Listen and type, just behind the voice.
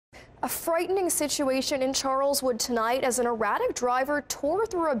A frightening situation in Charleswood tonight as an erratic driver tore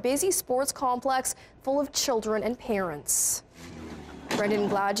through a busy sports complex full of children and parents. Brendan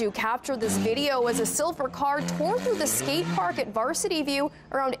Gladue captured this video as a silver car tore through the skate park at Varsity View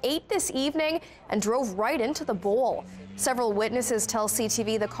around 8 this evening and drove right into the bowl. Several witnesses tell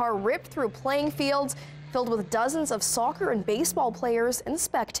CTV the car ripped through playing fields filled with dozens of soccer and baseball players and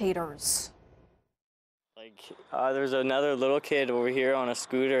spectators. There's another little kid over here on a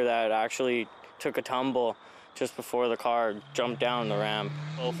scooter that actually took a tumble just before the car jumped down the ramp.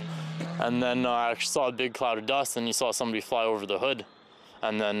 And then I actually saw a big cloud of dust, and you saw somebody fly over the hood.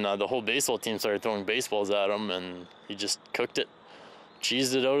 And then the whole baseball team started throwing baseballs at him, and he just cooked it,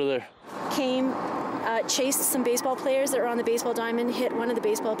 cheesed it out of there. Came, chased some baseball players that were on the baseball diamond, hit one of the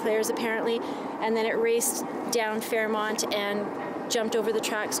baseball players apparently, and then it raced down Fairmont and jumped over the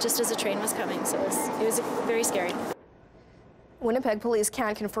tracks just as the train was coming. So it was very scary. Winnipeg police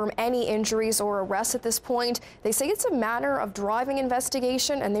can't confirm any injuries or arrests at this point. They say it's a matter of driving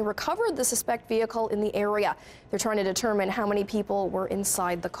investigation, and they recovered the suspect vehicle in the area. They're trying to determine how many people were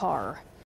inside the car.